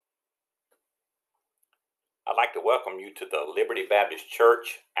I'd like to welcome you to the Liberty Baptist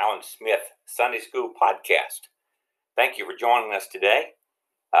Church Alan Smith Sunday School Podcast. Thank you for joining us today.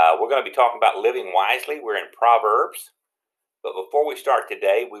 We're going to be talking about living wisely. We're in Proverbs. But before we start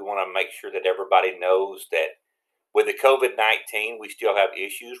today, we want to make sure that everybody knows that with the COVID-19, we still have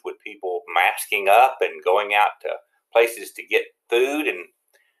issues with people masking up and going out to places to get food and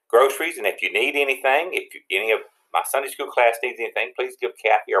groceries. And if you need anything, any of my Sunday school class needs anything, please give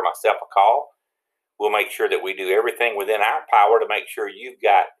Kathy or myself a call. We'll make sure that we do everything within our power to make sure you've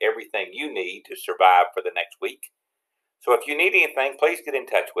got everything you need to survive for the next week. So if you need anything, please get in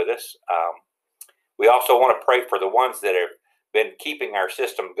touch with us. We also want to pray for the ones that have been keeping our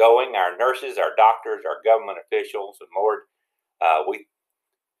system going, our nurses, our doctors, our government officials. And Lord,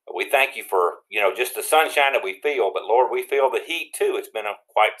 we thank you for, just the sunshine that we feel. But Lord, we feel the heat too. It's been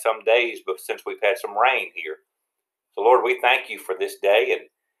quite some days since we've had some rain here. So Lord, we thank you for this day. And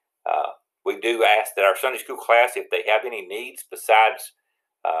we do ask that our Sunday school class, if they have any needs besides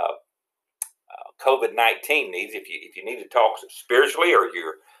COVID-19 needs, if you need to talk spiritually or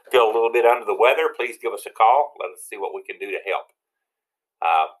you feel a little bit under the weather, please give us a call. Let us see what we can do to help.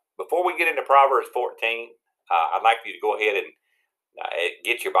 Before we get into Proverbs 14, I'd like you to go ahead and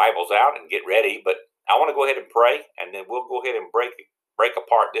get your Bibles out and get ready. But I want to go ahead and pray, and then we'll go ahead and break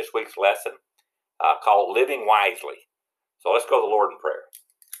apart this week's lesson called Living Wisely. So let's go to the Lord in prayer.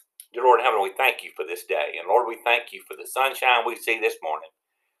 Dear Lord in heaven, we thank you for this day. And Lord, we thank you for the sunshine we see this morning.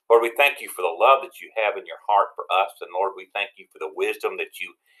 Lord, we thank you for the love that you have in your heart for us. And Lord, we thank you for the wisdom that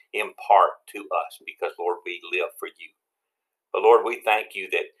you impart to us because, Lord, we live for you. But Lord, we thank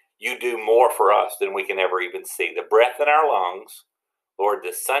you that you do more for us than we can ever even see. The breath in our lungs, Lord,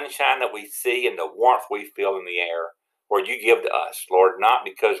 the sunshine that we see and the warmth we feel in the air, Lord, you give to us, Lord, not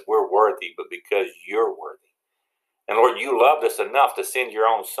because we're worthy, but because you're worthy. And Lord, you loved us enough to send your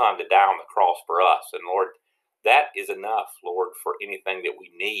own son to die on the cross for us. And Lord, that is enough, Lord, for anything that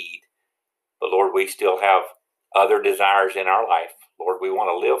we need. But Lord, we still have other desires in our life. Lord, we want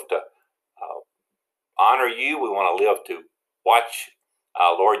to live to honor you. We want to live to watch,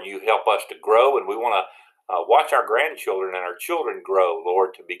 Lord, you help us to grow. And we want to watch our grandchildren and our children grow,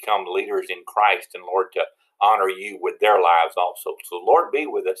 Lord, to become leaders in Christ. And Lord, to honor you with their lives also. So Lord, be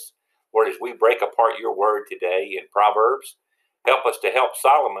with us. Lord, as we break apart your word today in Proverbs, help us to help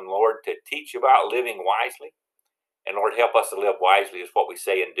Solomon, Lord, to teach about living wisely. And Lord, help us to live wisely is what we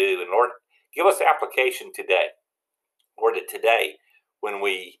say and do. And Lord, give us application today. Lord, that today, when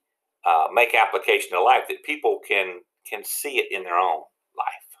we make application to life, that people can see it in their own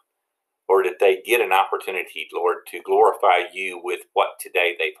life. Lord, that they get an opportunity, Lord, to glorify you with what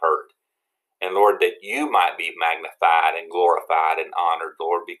today they've heard. And Lord, that you might be magnified and glorified and honored,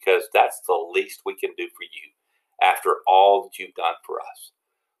 Lord, because that's the least we can do for you after all that you've done for us.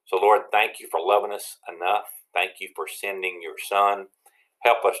 So Lord, thank you for loving us enough. Thank you for sending your son.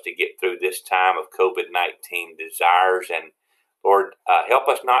 Help us to get through this time of COVID-19 desires. And Lord, help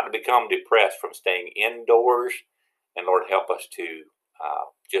us not to become depressed from staying indoors. And Lord, help us to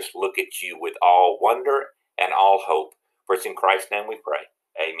just look at you with all wonder and all hope. For it's in Christ's name we pray.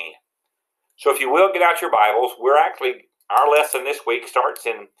 Amen. So if you will, get out your Bibles. Our lesson this week starts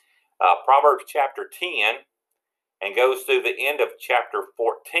in Proverbs chapter 10 and goes through the end of chapter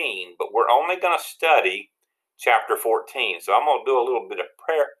 14. But we're only going to study chapter 14. So I'm going to do a little bit of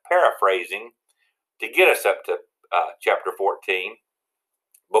paraphrasing to get us up to chapter 14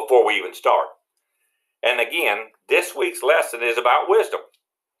 before we even start. And again, this week's lesson is about wisdom.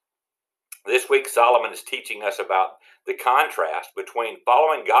 This week, Solomon is teaching us about the contrast between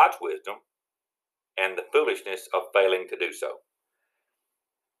following God's wisdom and the foolishness of failing to do so.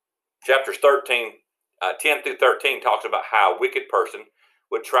 Chapters 10 through 13 talks about how a wicked person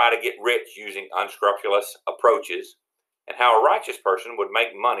would try to get rich using unscrupulous approaches, and how a righteous person would make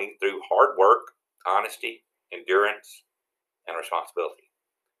money through hard work, honesty, endurance, and responsibility.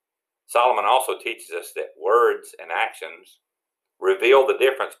 Solomon also teaches us that words and actions reveal the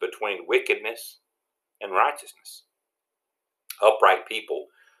difference between wickedness and righteousness. Upright people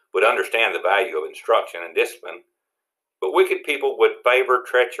would understand the value of instruction and discipline, but wicked people would favor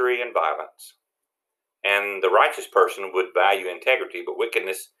treachery and violence. And the righteous person would value integrity, but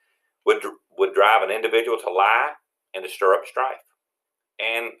wickedness would drive an individual to lie and to stir up strife.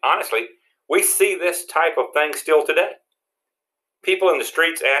 And honestly, we see this type of thing still today. People in the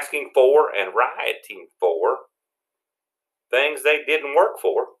streets asking for and rioting for things they didn't work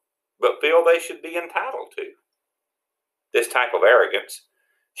for, but feel they should be entitled to. This type of arrogance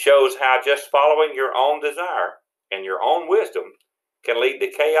shows how just following your own desire and your own wisdom can lead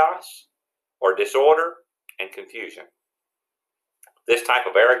to chaos or disorder and confusion. This type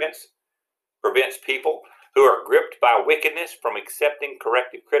of arrogance prevents people who are gripped by wickedness from accepting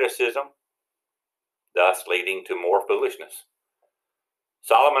corrective criticism, thus leading to more foolishness.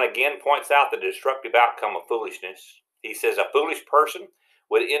 Solomon again points out the destructive outcome of foolishness. He says a foolish person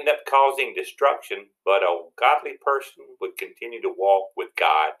would end up causing destruction, but a godly person would continue to walk with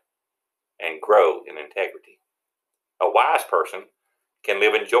God and grow in integrity. A wise person can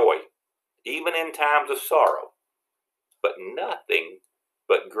live in joy, even in times of sorrow, but nothing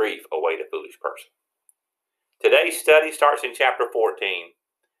but grief await a foolish person. Today's study starts in chapter 14.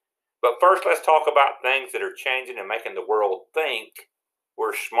 But first, let's talk about things that are changing and making the world think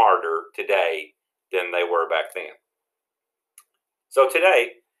we're smarter today than they were back then. So today,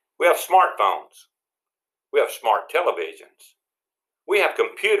 we have smartphones. We have smart televisions. We have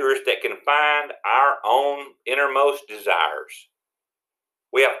computers that can find our own innermost desires.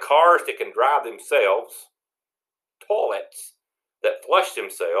 We have cars that can drive themselves, toilets that flush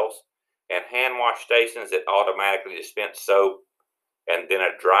themselves, and hand wash stations that automatically dispense soap, and then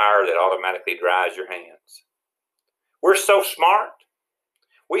a dryer that automatically dries your hands. We're so smart,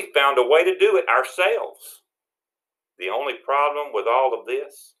 we found a way to do it ourselves. The only problem with all of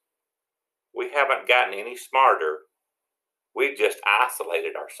this, we haven't gotten any smarter. We've just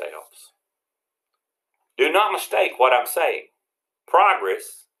isolated ourselves. Do not mistake what I'm saying.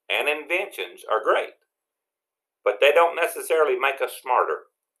 Progress and inventions are great, but they don't necessarily make us smarter.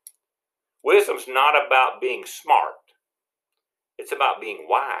 Wisdom's not about being smart. It's about being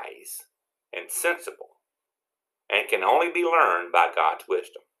wise and sensible, and can only be learned by God's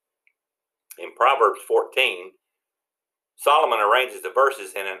wisdom. In Proverbs 14, Solomon arranges the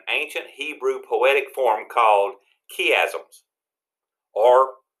verses in an ancient Hebrew poetic form called chiasms, or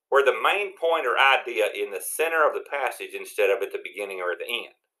where the main point or idea in the center of the passage instead of at the beginning or at the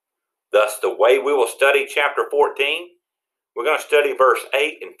end. Thus, the way we will study chapter 14, we're going to study verse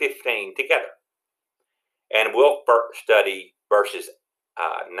 8 and 15 together. And we'll study verses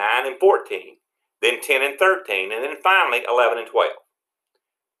 9 and 14, then 10 and 13, and then finally 11 and 12.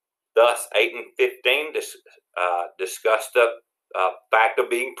 Thus, 8 and 15 discuss the fact of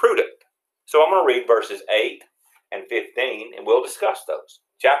being prudent. So I'm going to read verses 8 and 15, and we'll discuss those.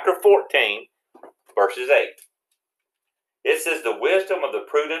 Chapter 14, verses 8. It says, the wisdom of the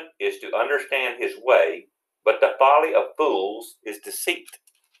prudent is to understand his way, but the folly of fools is deceit.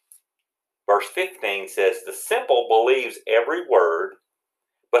 Verse 15 says, the simple believes every word,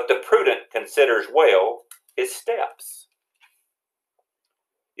 but the prudent considers well his steps.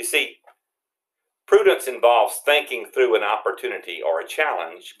 You see, prudence involves thinking through an opportunity or a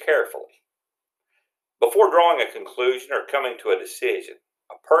challenge carefully. Before drawing a conclusion or coming to a decision,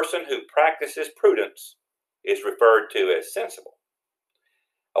 a person who practices prudence is referred to as sensible.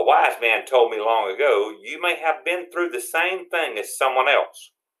 A wise man told me long ago, you may have been through the same thing as someone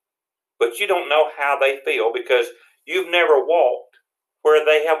else, but you don't know how they feel because you've never walked where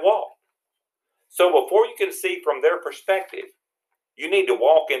they have walked. So before you can see from their perspective, you need to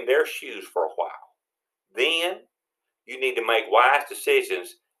walk in their shoes for a while. Then you need to make wise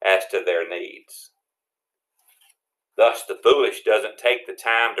decisions as to their needs. Thus, the foolish doesn't take the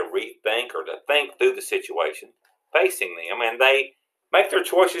time to rethink or to think through the situation facing them, and they make their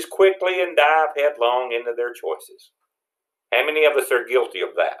choices quickly and dive headlong into their choices. How many of us are guilty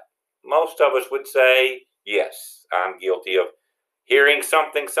of that? Most of us would say, yes, I'm guilty of hearing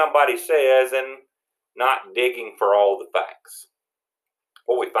something somebody says and not digging for all the facts.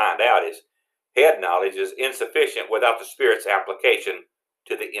 What we find out is head knowledge is insufficient without the Spirit's application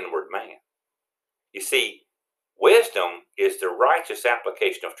to the inward man. You see, wisdom is the righteous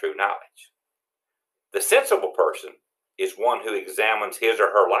application of true knowledge. The sensible person is one who examines his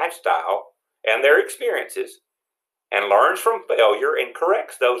or her lifestyle and their experiences and learns from failure and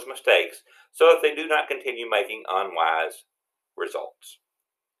corrects those mistakes so that they do not continue making unwise results.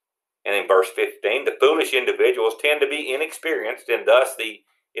 And in verse 15, the foolish individuals tend to be inexperienced, and thus the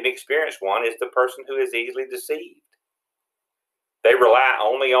inexperienced one is the person who is easily deceived. They rely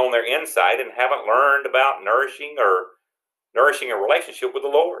only on their insight and haven't learned about nourishing a relationship with the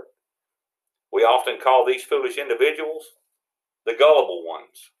Lord. We often call these foolish individuals the gullible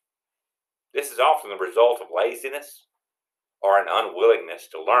ones. This is often the result of laziness or an unwillingness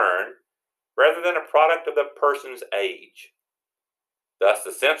to learn rather than a product of the person's age. Thus,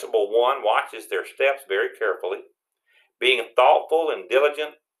 the sensible one watches their steps very carefully, being thoughtful and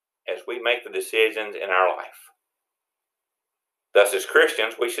diligent as we make the decisions in our life. Thus, as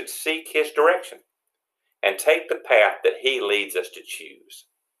Christians, we should seek his direction and take the path that he leads us to choose.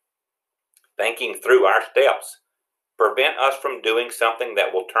 Thinking through our steps prevent us from doing something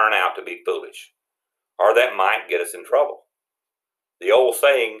that will turn out to be foolish or that might get us in trouble. The old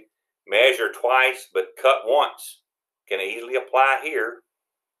saying, measure twice but cut once can easily apply here.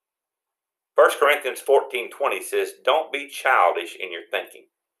 1 Corinthians 14:20 says, don't be childish in your thinking,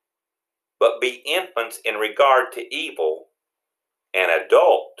 but be infants in regard to evil and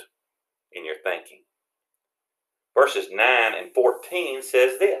adult in your thinking. Verses 9 and 14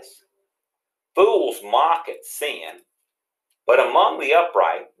 says this, fools mock at sin, but among the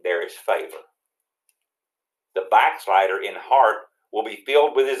upright there is favor. The backslider in heart will be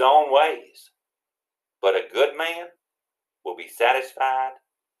filled with his own ways, but a good man will be satisfied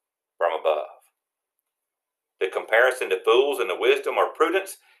from above. The comparison to fools and the wisdom or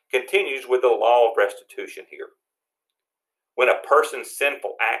prudence continues with the law of restitution here. When a person's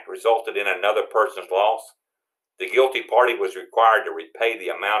sinful act resulted in another person's loss, the guilty party was required to repay the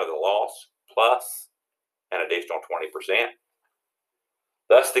amount of the loss plus an additional 20%.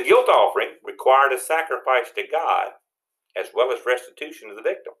 Thus, the guilt offering required a sacrifice to God as well as restitution to the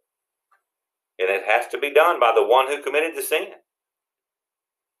victim. And it has to be done by the one who committed the sin.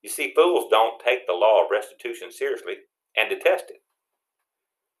 You see, fools don't take the law of restitution seriously and detest it.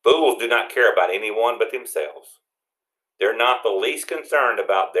 Fools do not care about anyone but themselves. They're not the least concerned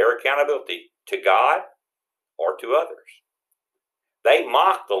about their accountability to God or to others. They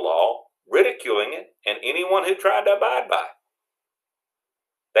mock the law, ridiculing it, and anyone who tried to abide by it.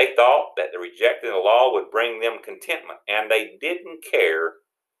 They thought that the rejecting the law would bring them contentment, and they didn't care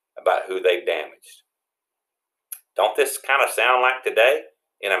about who they damaged. Don't this kind of sound like today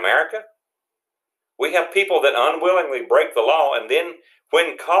in America? We have people that unwillingly break the law, and then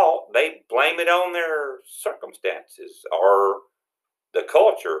when caught, they blame it on their circumstances or the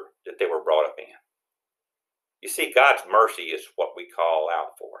culture that they were brought up in. You see, God's mercy is what we call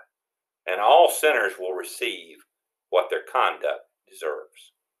out for, and all sinners will receive what their conduct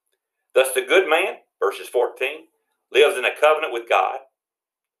deserves. Thus the good man, verses 14, lives in a covenant with God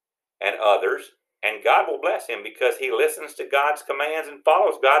and others, and God will bless him because he listens to God's commands and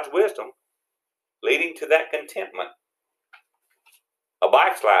follows God's wisdom, leading to that contentment. A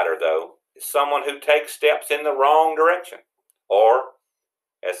backslider, though, is someone who takes steps in the wrong direction, or,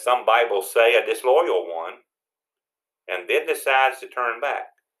 as some Bibles say, a disloyal one, and then decides to turn back.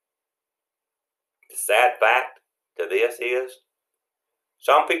 The sad fact to this is,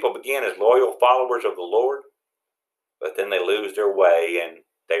 some people begin as loyal followers of the Lord, but then they lose their way and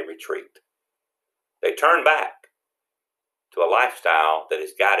they retreat. They turn back to a lifestyle that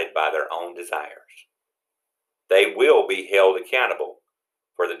is guided by their own desires. They will be held accountable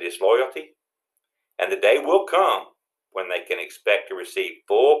for the disloyalty, and the day will come when they can expect to receive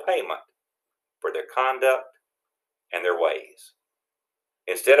full payment for their conduct and their ways.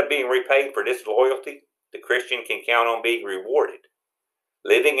 Instead of being repaid for disloyalty, the Christian can count on being rewarded.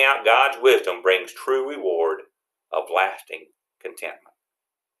 Living out God's wisdom brings true reward of lasting contentment.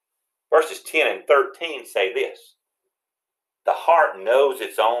 Verses 10 and 13 say this, the heart knows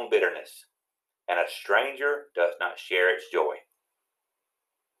its own bitterness, and a stranger does not share its joy.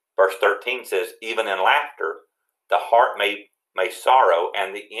 Verse 13 says, even in laughter, the heart may sorrow,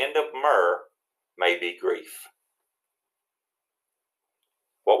 and the end of myrrh may be grief.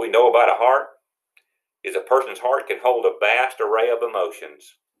 What we know about a heart is a person's heart can hold a vast array of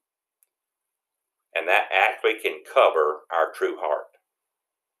emotions, and that actually can cover our true heart.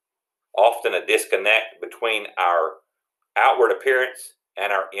 Often a disconnect between our outward appearance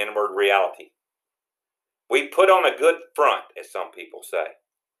and our inward reality. We put on a good front, as some people say.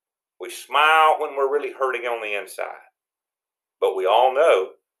 We smile when we're really hurting on the inside. But we all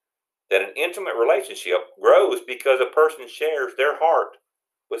know that an intimate relationship grows because a person shares their heart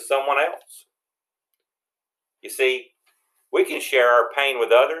with someone else. You see, we can share our pain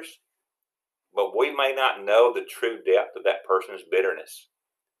with others, but we may not know the true depth of that person's bitterness.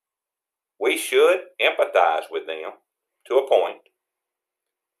 We should empathize with them to a point,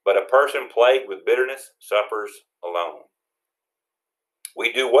 but a person plagued with bitterness suffers alone.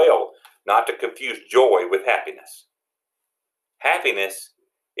 We do well not to confuse joy with happiness. Happiness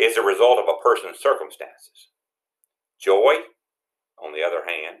is a result of a person's circumstances. Joy, on the other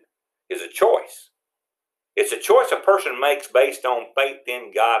hand, is a choice. It's a choice a person makes based on faith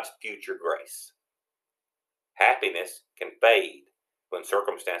in God's future grace. Happiness can fade when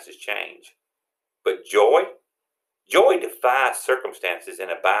circumstances change, but joy defies circumstances and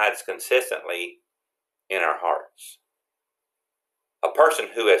abides consistently in our hearts. A person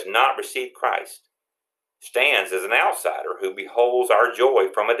who has not received Christ stands as an outsider who beholds our joy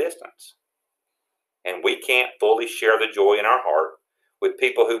from a distance. And we can't fully share the joy in our heart with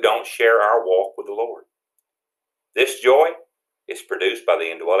people who don't share our walk with the Lord. This joy is produced by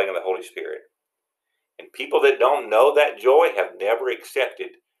the indwelling of the Holy Spirit. And people that don't know that joy have never accepted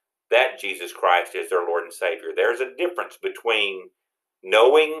that Jesus Christ is their Lord and Savior. There's a difference between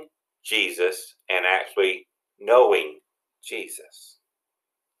knowing Jesus and actually knowing Jesus.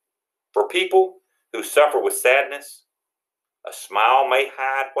 For people who suffer with sadness, a smile may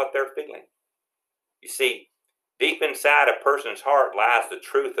hide what they're feeling. You see, deep inside a person's heart lies the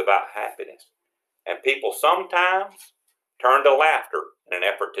truth about happiness. And people sometimes turn to laughter in an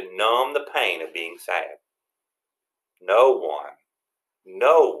effort to numb the pain of being sad. No one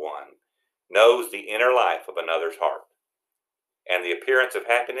knows the inner life of another's heart. And the appearance of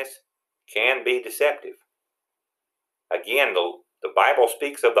happiness can be deceptive. Again, the Bible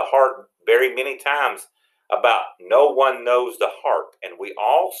speaks of the heart very many times about no one knows the heart. And we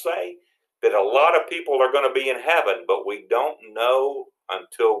all say that a lot of people are going to be in heaven, but we don't know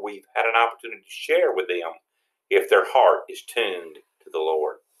until we've had an opportunity to share with them if their heart is tuned to the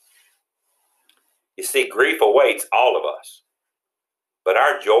Lord. You see, grief awaits all of us, but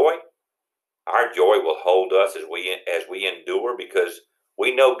our joy will hold us as we endure, because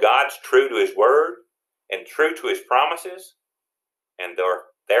we know God's true to His word and true to His promises, and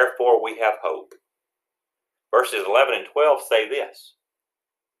therefore we have hope. Verses 11 and 12 say this: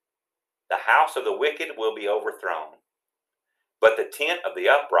 the house of the wicked will be overthrown, but the tent of the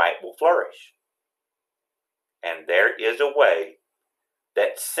upright will flourish. And there is a way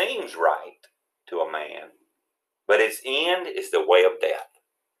that seems right to a man, but its end is the way of death.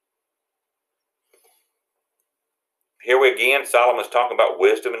 Here we again, Solomon's talking about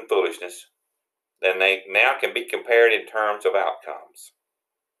wisdom and foolishness, and they now can be compared in terms of outcomes.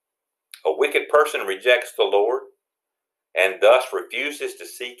 A wicked person rejects the Lord and thus refuses to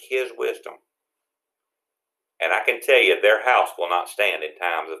seek His wisdom. And I can tell you, their house will not stand in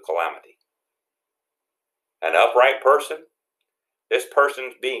times of calamity. An upright person, this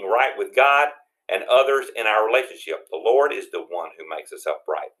person's being right with God and others in our relationship. The Lord is the one who makes us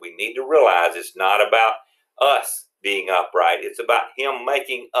upright. We need to realize it's not about us being upright. It's about Him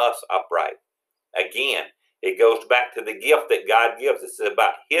making us upright. Again, it goes back to the gift that God gives. It's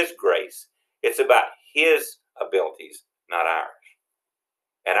about His grace. It's about His abilities, not ours.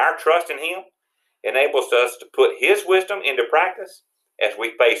 And our trust in Him enables us to put His wisdom into practice as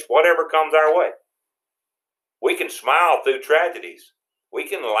we face whatever comes our way. We can smile through tragedies. We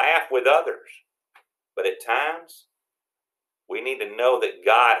can laugh with others. But at times, we need to know that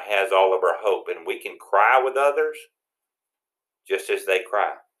God has all of our hope, and we can cry with others just as they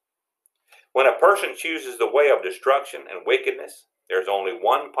cry. When a person chooses the way of destruction and wickedness, there's only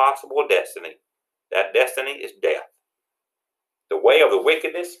one possible destiny. That destiny is death. The way of the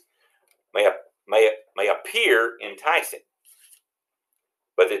wickedness may appear enticing,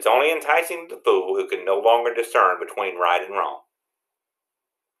 but it's only enticing to the fool who can no longer discern between right and wrong.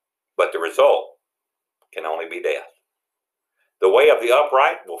 But the result can only be death. The way of the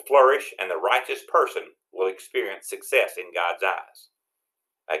upright will flourish, and the righteous person will experience success in God's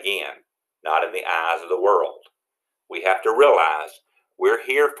eyes. Again, not in the eyes of the world. We have to realize we're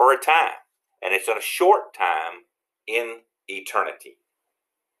here for a time, and it's a short time in eternity.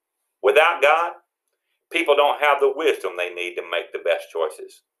 Without God, people don't have the wisdom they need to make the best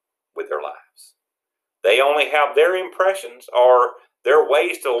choices with their lives. They only have their impressions or their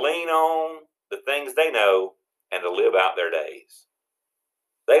ways to lean on the things they know and to live out their days.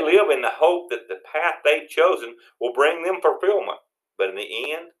 They live in the hope that the path they've chosen will bring them fulfillment, but in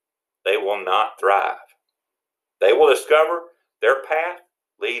the end, they will not thrive. They will discover their path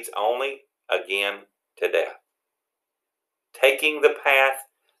leads only again to death. Taking the path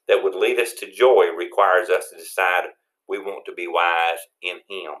that would lead us to joy requires us to decide we want to be wise in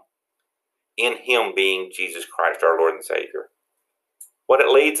Him being Jesus Christ, our Lord and Savior. What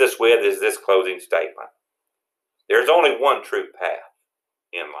it leads us with is this closing statement: there's only one true path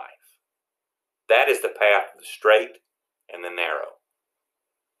in life. That is the path of the straight and the narrow.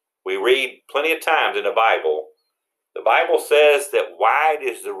 We read plenty of times in the Bible says that wide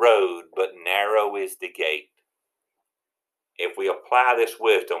is the road, but narrow is the gate. If we apply this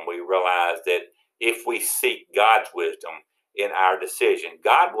wisdom, we realize that if we seek God's wisdom in our decision,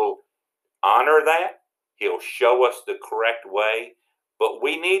 God will honor that. He'll show us the correct way, but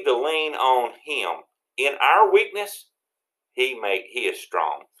we need to lean on Him. In our weakness, He is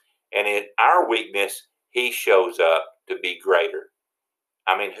strong. And in our weakness, He shows up to be greater.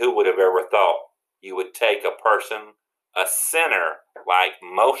 I mean, who would have ever thought you would take a person, a sinner like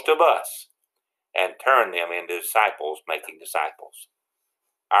most of us, and turn them into disciples, making disciples?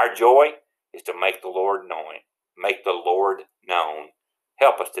 Our joy is to make the Lord known.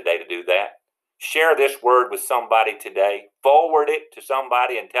 Help us today to do that. Share this word with somebody today. Forward it to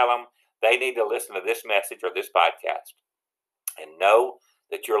somebody and tell them they need to listen to this message or this podcast. And know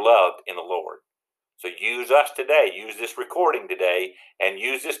that you're loved in the Lord. So use us today, use this recording today, and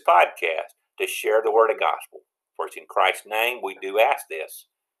use this podcast to share the word of gospel. For it's in Christ's name we do ask this.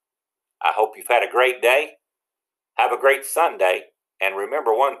 I hope you've had a great day. Have a great Sunday. And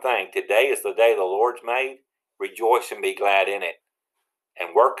remember one thing, today is the day the Lord's made. Rejoice and be glad in it.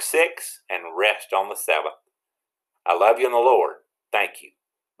 And work 6 and rest on the 7th. I love you in the Lord. Thank you.